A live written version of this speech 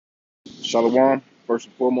Shalom. First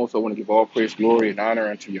and foremost, I want to give all praise, glory, and honor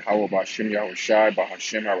unto Yahweh Bashem Yahweh Shai,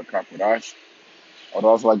 Bahashem Harakakodash. I would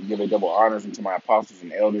also like to give a double honors unto my apostles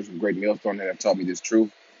and elders and great millstone that have taught me this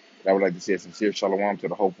truth. And I would like to say a sincere shalom to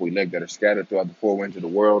the hopeful elect that are scattered throughout the four winds of the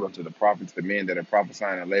world, unto the prophets, the men that are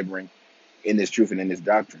prophesying and laboring in this truth and in this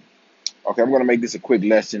doctrine. Okay, I'm going to make this a quick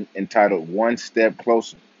lesson entitled One Step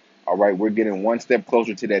Closer. All right, we're getting one step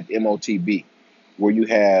closer to that MOTB, where you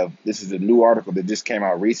have, this is a new article that just came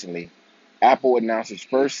out recently. Apple announces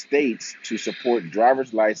first states to support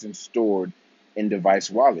driver's license stored in device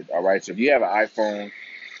wallet. All right, so if you have an iPhone,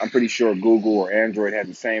 I'm pretty sure Google or Android has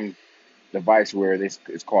the same device where it's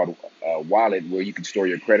called wallet, where you can store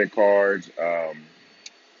your credit cards,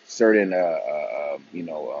 certain,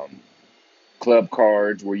 club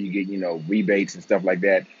cards where you get, rebates and stuff like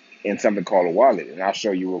that in something called a wallet. And I'll show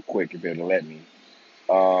you real quick if it'll let me.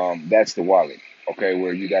 That's the wallet, okay,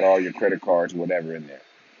 where you got all your credit cards, whatever in there.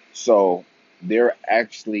 So they're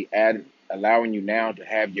actually allowing you now to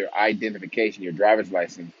have your identification, your driver's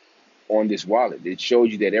license on this wallet. It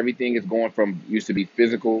shows you that everything is going from used to be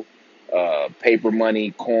physical, paper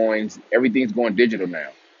money, coins, everything's going digital now.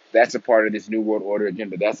 That's a part of this New World Order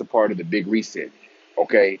agenda. That's a part of the big reset.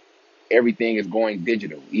 Okay. Everything is going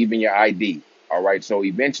digital, even your ID. All right. So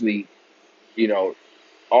eventually, you know,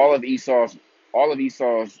 all of Esau's all of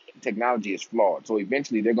Esau's technology is flawed. So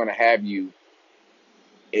eventually they're gonna have you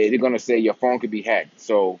they're gonna say your phone could be hacked.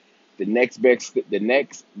 So the next best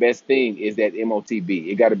thing is that MOTB.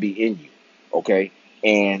 It gotta be in you. Okay.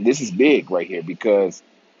 And this is big right here because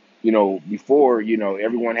before,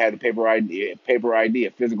 everyone had the paper ID,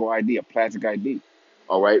 a physical ID, a plastic ID.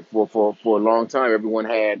 All right, for a long time, everyone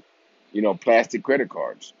had, plastic credit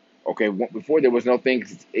cards. Okay, before there was no thing,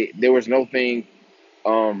 there was no thing,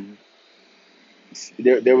 um,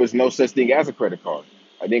 there was no such thing as a credit card.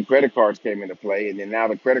 I think credit cards came into play, and then now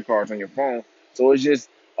the credit cards on your phone. So it's just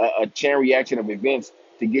a chain reaction of events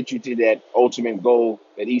to get you to that ultimate goal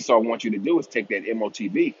that Esau wants you to do is take that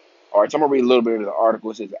MOTB. All right, so I'm gonna read a little bit of the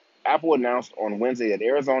article. It says Apple announced on Wednesday that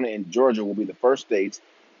Arizona and Georgia will be the first states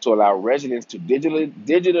to allow residents to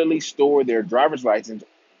digitally store their driver's license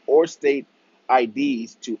or state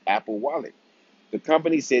IDs to Apple Wallet. The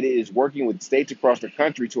company said it is working with states across the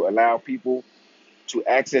country to allow people to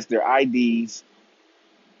access their IDs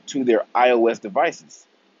to their iOS devices.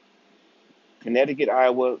 Connecticut,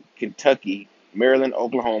 Iowa, Kentucky, Maryland,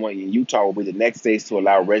 Oklahoma, and Utah will be the next states to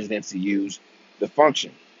allow residents to use the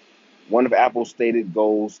function. One of Apple's stated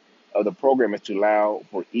goals of the program is to allow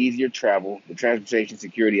for easier travel. The Transportation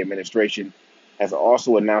Security Administration has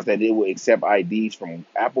also announced that it will accept IDs from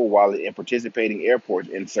Apple Wallet in participating airports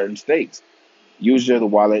in certain states. Users of the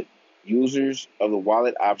wallet Users of the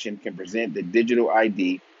wallet option can present the digital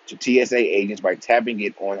ID to TSA agents by tapping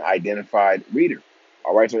it on an identified reader.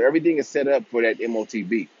 All right, so everything is set up for that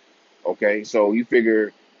MOTB. Okay, so you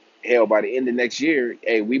figure, hell, by the end of next year,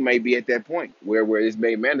 hey, we may be at that point where it's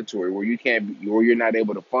made mandatory, where you can't, where you're not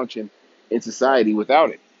able to function in society without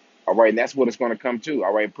it. All right, and that's what it's going to come to.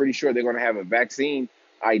 All right, I'm pretty sure they're going to have a vaccine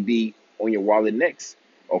ID on your wallet next.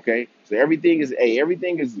 Okay, so everything is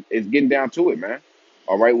getting down to it, man.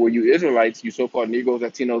 All right, where you Israelites, you so-called Negroes,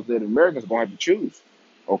 Latinos, Native Americans, going to have to choose.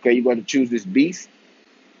 Okay, you're going to choose this beast,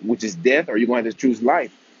 which is death, or you're going to have to choose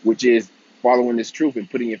life, which is following this truth and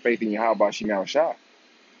putting your faith in Yahweh Shema Shah.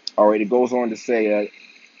 All right, it goes on to say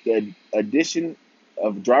the addition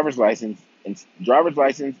of driver's license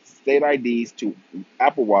state IDs to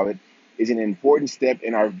Apple Wallet is an important step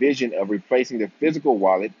in our vision of replacing the physical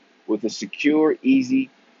wallet with a secure, easy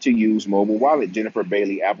to use mobile wallet. Jennifer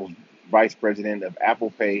Bailey, Apple's vice president of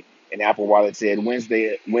Apple Pay and Apple Wallet, said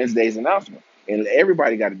Wednesday's announcement. And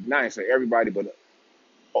everybody got it denied, so everybody, but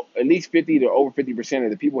at least 50 to over 50%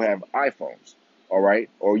 of the people have iPhones, all right,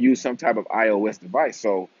 or use some type of iOS device.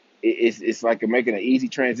 So it's like making an easy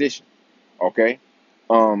transition, okay.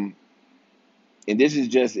 Um, and this is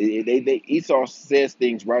just they Esau says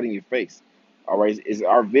things right in your face, all right. Is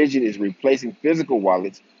our vision is replacing physical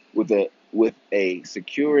wallets with a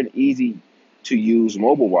secure and easy to use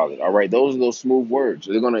mobile wallet. All right, those are those smooth words.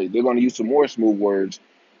 They're gonna use some more smooth words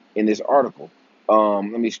in this article.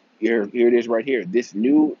 Let me here it is right here. This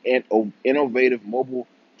new and innovative mobile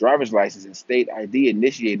driver's license and state ID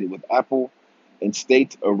initiated with Apple and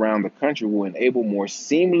states around the country will enable more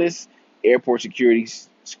seamless airport security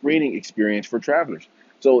screening experience for travelers.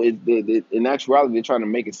 So in actuality, they're trying to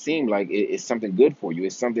make it seem like it's something good for you.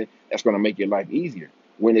 It's something that's going to make your life easier.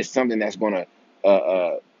 When it's something that's going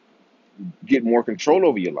to get more control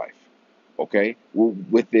over your life. Okay,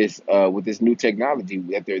 with this new technology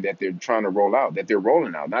that they're trying to roll out, that they're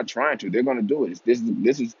rolling out, not trying to, they're going to do it.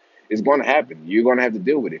 It's going to happen. You're going to have to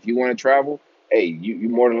deal with it. If you want to travel, hey, you're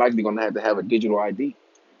more than likely going to have a digital ID.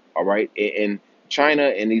 All right, and China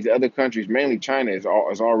and these other countries, mainly China, is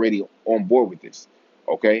already on board with this.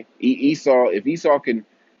 Okay, Esau, if Esau can,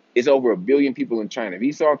 it's over 1 billion people in China. If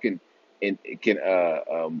Esau can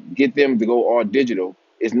get them to go all digital,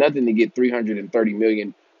 it's nothing to get 330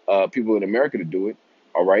 million people in America to do it.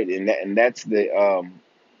 All right, and that's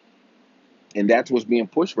what's being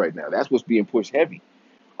pushed right now. That's what's being pushed heavy.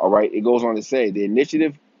 All right, it goes on to say the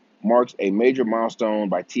initiative marks a major milestone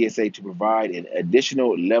by TSA to provide an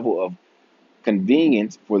additional level of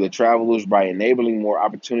convenience for the travelers by enabling more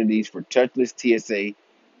opportunities for touchless TSA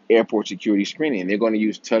airport security screening. They're going to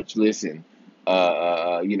use touchless and,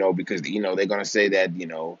 because, they're going to say that,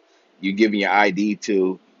 you're giving your ID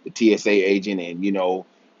to the TSA agent and,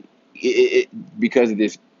 because of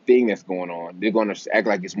this thing that's going on, they're going to act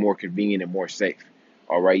like it's more convenient and more safe.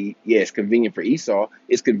 All right. Yeah, it's convenient for Esau.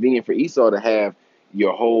 It's convenient for Esau to have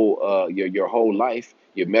your whole life,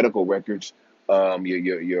 your medical records,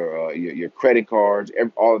 your credit cards,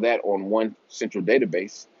 all of that on one central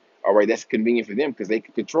database. All right, that's convenient for them because they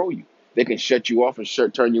can control you. They can shut you off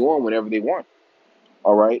and turn you on whenever they want.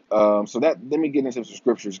 All right. So that let me get into some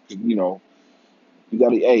scriptures because you got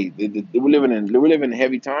to, hey, we're living in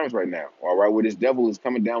heavy times right now. All right, where this devil is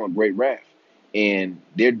coming down with great wrath, and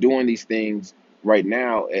they're doing these things right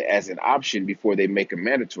now as an option before they make them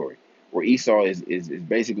mandatory. Where Esau is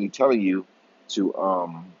basically telling you to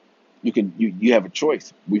you have a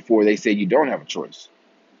choice before they say you don't have a choice.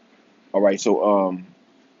 All right, so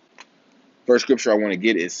first scripture I want to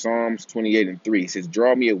get is Psalms 28:3. It says,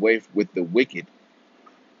 "Draw me away with the wicked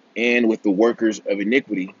and with the workers of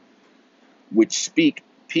iniquity, which speak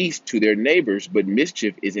peace to their neighbors, but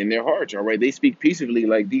mischief is in their hearts." All right, they speak peaceably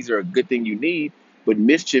like these are a good thing you need, but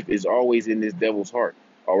mischief is always in this devil's heart.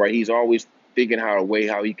 All right, he's always thinking how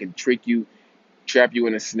he can trick you, trap you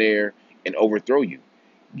in a snare, and overthrow you.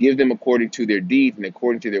 Give them according to their deeds and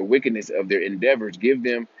according to their wickedness of their endeavors. Give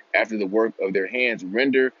them after the work of their hands.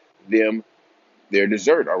 Render them their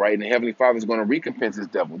dessert. All right, and the heavenly Father is going to recompense this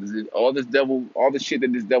devil. All the shit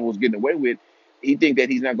that this devil is getting away with. He think that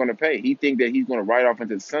he's not going to pay. He think that he's going to ride off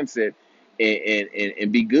into the sunset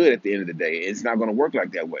and be good at the end of the day. It's not going to work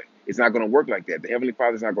like that way. It's not going to work like that. The heavenly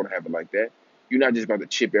Father's not going to have it like that. You're not just about to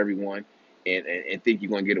chip everyone and think you're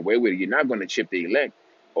going to get away with it. You're not going to chip the elect,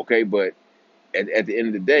 okay? But at the end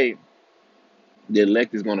of the day, the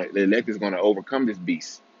elect is gonna overcome this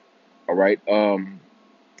beast. All right. Let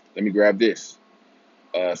me grab this.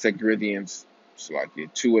 2 Corinthians, it's like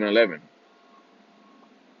 2:11,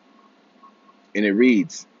 and it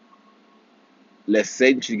reads, "Lest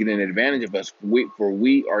Satan should get an advantage of us, for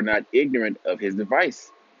we are not ignorant of his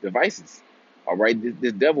devices." All right,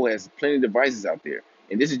 this devil has plenty of devices out there,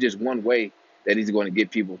 and this is just one way that he's going to get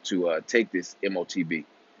people to take this MOTB.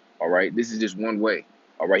 All right, this is just one way.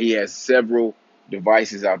 All right, he has several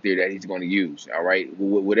devices out there that he's going to use. All right,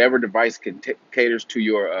 whatever device caters to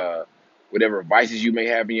your whatever vices you may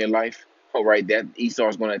have in your life. All right, that Esau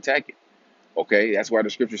is going to attack it. Okay, that's why the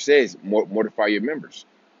scripture says, mortify your members.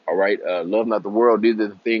 All right, love not the world, these are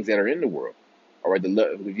the things that are in the world. All right,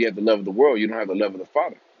 if you have the love of the world, you don't have the love of the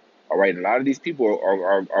Father. All right, and a lot of these people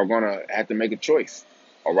are going to have to make a choice.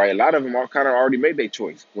 All right, a lot of them are kind of already made their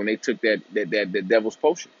choice when they took that devil's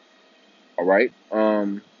potion. All right,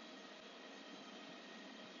 let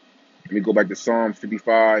me go back to Psalms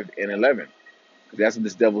 55:11. That's what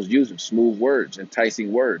this devil's using: smooth words,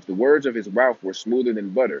 enticing words. The words of his mouth were smoother than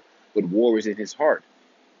butter, but war was in his heart.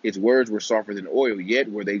 His words were softer than oil,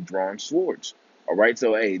 yet were they drawn swords. All right,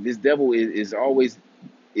 so hey, this devil is always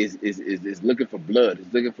is looking for blood.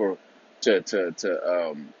 He's looking for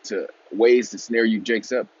to ways to snare you,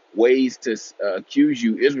 Jakes, up, ways to accuse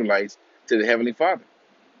you, Israelites, to the heavenly Father.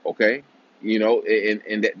 Okay,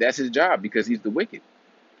 that's his job because he's the wicked.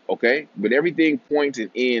 Okay, but everything points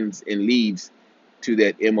and ends and leads to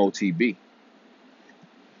that MOTB.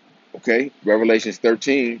 Okay, Revelations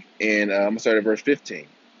 13, and I'm gonna start at verse 15.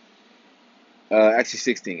 Actually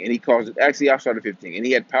 16, and he calls it. Actually, I'll start at 15. And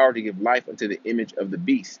he had power to give life unto the image of the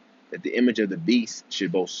beast, that the image of the beast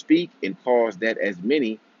should both speak and cause that as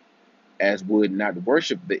many as would not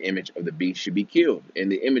worship the image of the beast should be killed.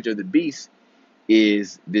 And the image of the beast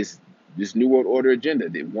is this new world order agenda,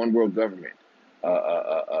 the one world government.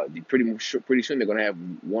 Pretty soon they're gonna have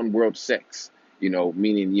one world sex.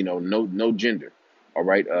 Meaning no gender. All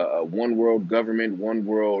right, one world government, one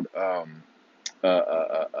world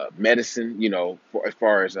medicine. As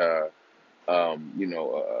far as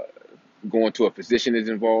going to a physician is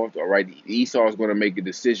involved. All right, Esau is going to make a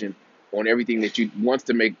decision on everything that you wants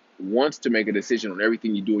to make a decision on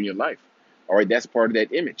everything you do in your life. All right, that's part of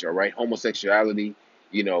that image. All right, homosexuality,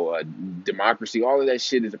 democracy, all of that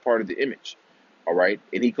shit is a part of the image. All right,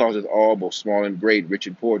 and he calls us all, both small and great, rich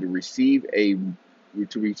and poor, to receive a,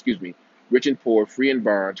 excuse me, rich and poor, free and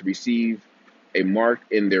bond, to receive a mark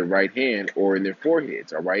in their right hand or in their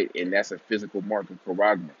foreheads. All right, and that's a physical mark of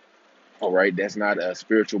charagma. All right, that's not a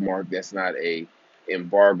spiritual mark. That's not a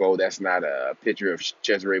embargo. That's not a picture of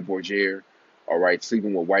Cesare Borgia. All right,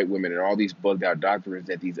 sleeping with white women and all these bugged out doctrines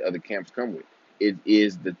that these other camps come with. It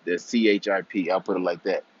is the CHIP. I'll put it like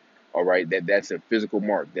that. All right, that's a physical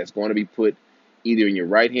mark that's going to be put either in your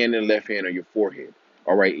right hand and left hand or your forehead.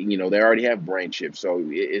 All right, they already have brain chips, so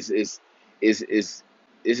it's this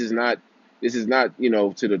is not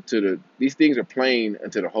to the these things are plain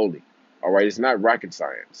unto the holy. All right, it's not rocket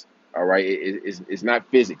science. All right, it's not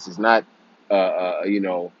physics. It's not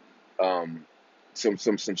um, some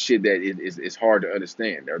shit that is hard to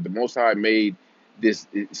understand. The Most High made this,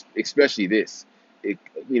 especially this, it,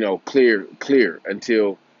 clear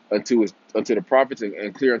until the prophets,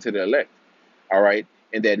 and clear unto the elect. All right,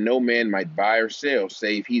 and that no man might buy or sell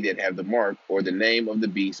save he that have the mark or the name of the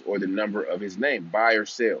beast or the number of his name. Buy or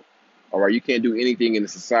sell. All right, you can't do anything in the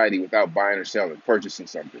society without buying or selling, purchasing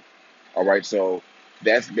something. All right, so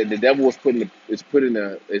that's the devil is putting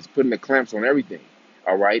the clamps on everything.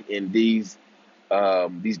 All right, and these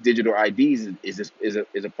digital IDs is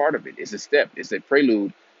a part of it. It's a step. It's a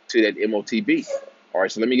prelude to that MOTB. All right,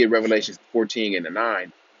 so let me get Revelation 14 and the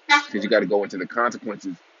 9, because you got to go into the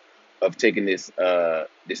consequences of taking this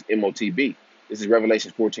MOTB. This is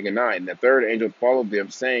Revelation 14 and 9. And the third angel followed them,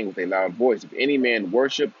 saying with a loud voice, if any man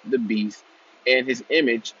worship the beast and his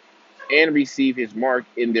image, and receive his mark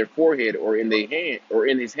in their forehead or in their hand or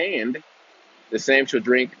in his hand, the same shall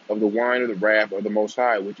drink of the wine of the wrath of the Most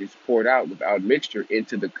High, which is poured out without mixture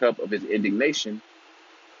into the cup of his indignation,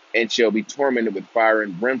 and shall be tormented with fire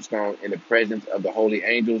and brimstone in the presence of the holy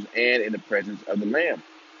angels and in the presence of the Lamb.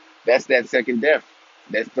 That's that second death.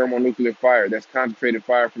 That's thermonuclear fire. That's concentrated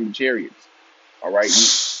fire from the chariots. All right,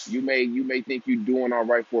 you may think you're doing all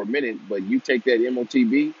right for a minute, but you take that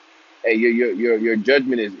MOTB, hey, your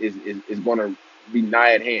judgment is going to be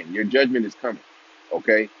nigh at hand. Your judgment is coming,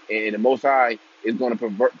 okay? And the Most High is going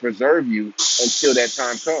to preserve you until that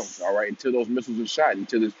time comes. All right, until those missiles are shot,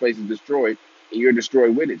 until this place is destroyed, and you're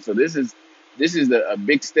destroyed with it. So this is a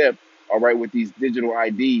big step. All right, with these digital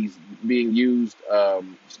IDs being used,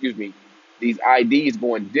 these IDs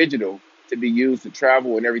going digital to be used to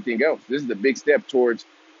travel and everything else. This is a big step towards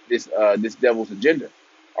this devil's agenda.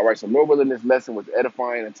 All right, so Lord willing, this lesson was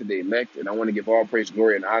edifying unto the elect, and I want to give all praise,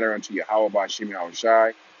 glory, and honor unto Yahweh by Hashem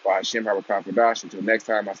Yahushai, by Hashem Harakah Kodash. Until next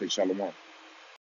time, I say Shalom.